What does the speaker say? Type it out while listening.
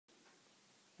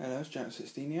Hello, it's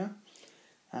Jack16 here,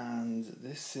 and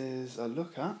this is a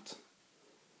look at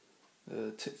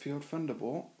the Titfield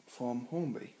Thunderbolt from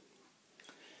Hornby.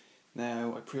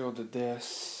 Now, I pre-ordered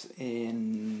this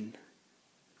in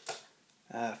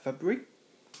February,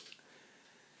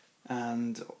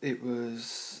 and it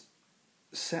was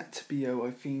set to be out, I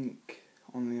think,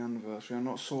 on the anniversary. I'm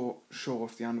not so sure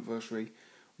if the anniversary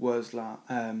was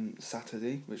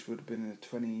Saturday, which would have been the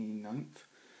 29th.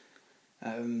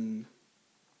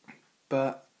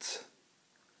 But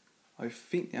I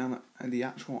think the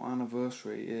actual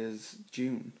anniversary is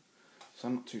June, so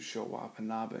I'm not too sure what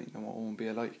happened there, but you know what it won't be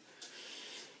like.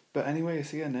 But anyway,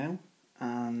 it's here now,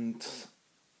 and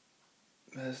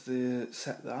there's the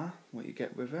set there, what you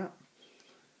get with it,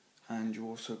 and you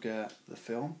also get the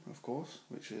film, of course,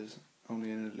 which is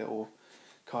only in a little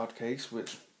card case,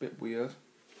 which is a bit weird.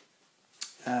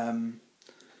 I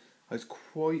was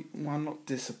not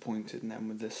disappointed then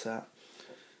with this set.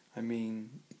 I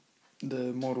mean,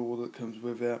 the model that comes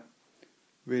with it,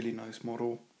 really nice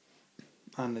model,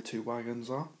 and the two wagons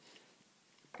are.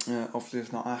 Obviously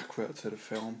it's not accurate to the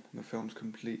film. The film's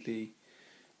completely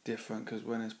different because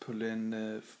when it's pulling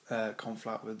the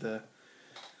conflat with the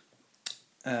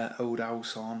old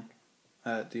house on,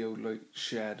 the old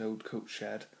old coach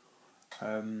shed,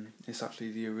 it's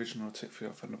actually the original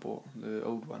Titfield Thunderbolt, the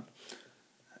old one.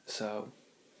 So,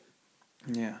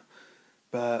 yeah,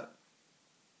 but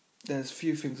there's a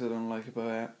few things I don't like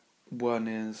about it. One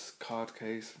is card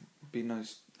case. It'd be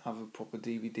nice to have a proper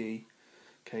DVD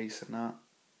case and that.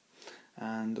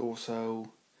 And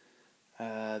also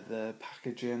the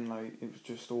packaging, like it was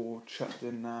just all chucked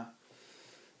in there.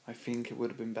 I think it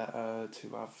would have been better to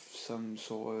have some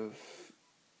sort of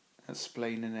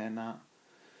explaining in that.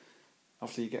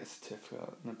 After you get a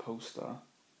certificate and a poster,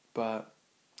 but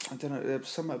I don't know, there's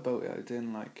something about it I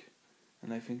didn't like,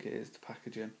 and I think it is the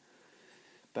packaging.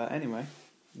 But anyway,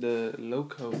 the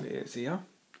logo is here,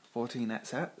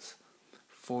 14XX,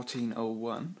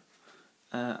 1401.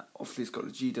 Obviously it's got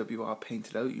the GWR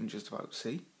painted out, you can just about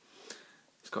see.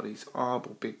 It's got these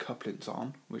horrible big couplings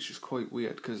on, which is quite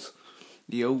weird because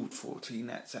the old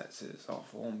 14XXs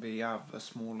off Hornby have a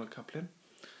smaller coupling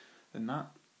than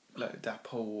that, like that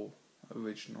whole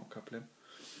original coupling.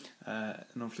 And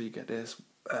obviously you get this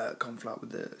conflat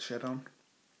with the shed on.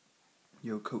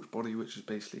 Your coach body, which is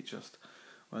basically just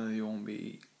one of the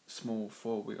Hornby small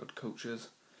four-wheeled coaches.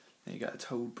 And you get a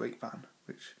towed brake van,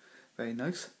 which is very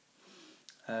nice.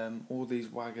 All these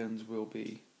wagons will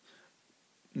be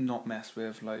not messed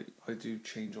with, like I do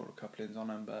change all the couplings on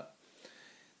them, but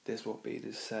this will be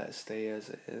the set stay as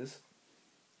it is.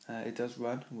 It does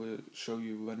run, we'll show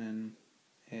you running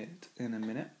it in a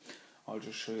minute. I'll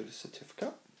just show you the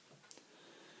certificate.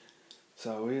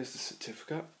 So here's the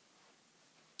certificate.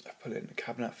 I put it in the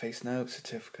cabinet face now.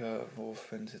 Certificate of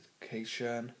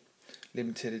authentication,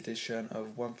 limited edition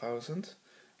of 1000,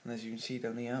 and as you can see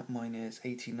down here, mine is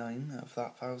 89 of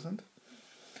that 1000.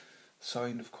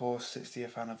 Signed, of course,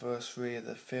 60th anniversary of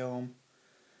the film,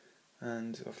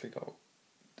 and obviously got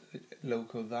the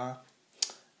logo there.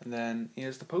 And then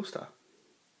here's the poster.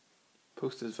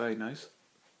 Poster is very nice.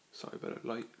 Sorry about the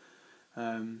light.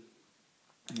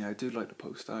 Yeah, I do like the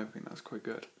poster. I think that's quite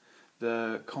good.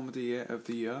 The comedy of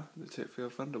the year, the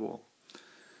Titfield Thunderbolt.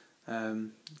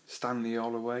 Stanley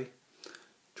Holloway,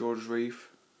 George Reeve,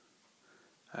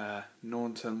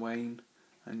 Norton Wayne,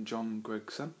 and John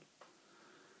Gregson.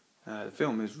 The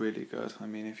film is really good. I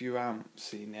mean, if you haven't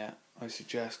seen it, I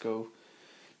suggest go.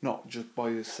 Not just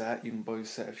buy the set. You can buy the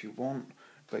set if you want,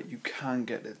 but you can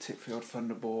get the Titfield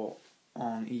Thunderbolt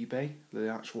on eBay, the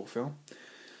actual film,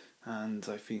 and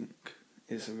I think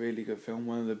it's a really good film,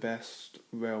 one of the best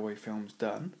railway films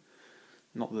done.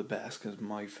 Not the best, because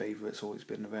my favourite's always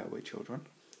been The Railway Children,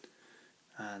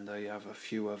 and I have a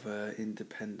few other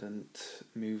independent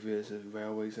movies of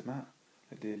railways and that,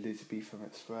 like the Elizabethan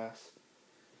Express,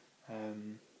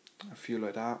 a few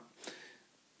like that.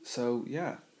 So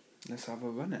yeah, let's have a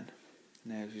run in.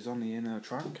 Now she's on the inner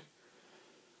track.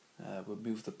 We'll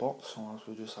move the box, or else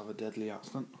we'll just have a deadly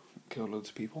accident, kill loads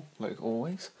of people, like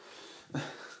always.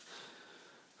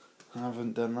 I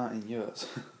haven't done that in years.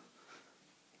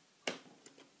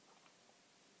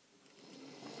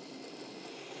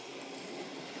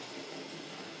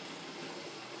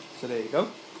 So there you go.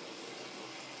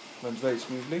 Runs very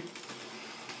smoothly.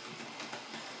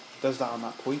 Does that on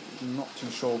that point. I'm not too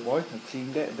sure why. I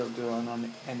cleaned it. I don't do it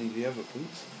on any of the other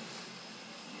points.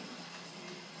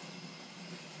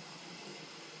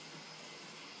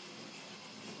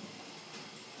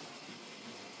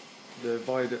 The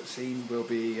viaduct scene will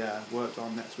be worked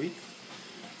on next week.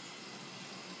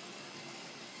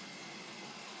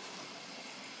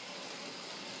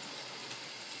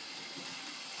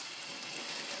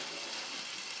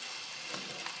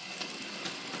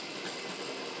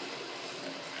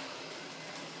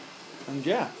 And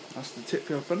yeah, that's the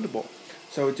Titfield Thunderbolt.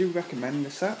 So I do recommend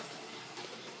this set.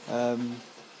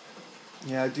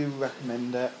 Yeah, I do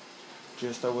recommend it.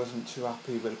 Just I wasn't too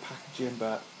happy with the packaging,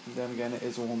 but then again it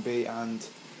is Hornby and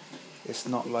it's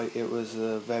not like it was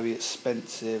a very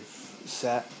expensive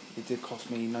set. It did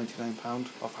cost me £99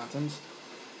 off Hattons,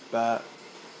 but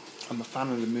I'm a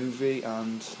fan of the movie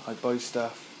and I buy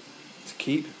stuff to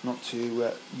keep, not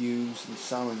to use and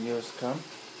sell in years to come.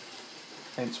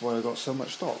 Hence why I got so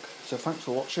much stock. So thanks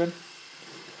for watching.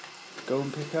 Go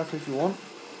and pick up if you want,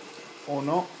 or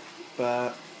not,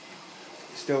 but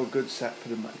still a good set for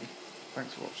the money.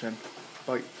 Thanks for watching.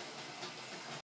 Bye.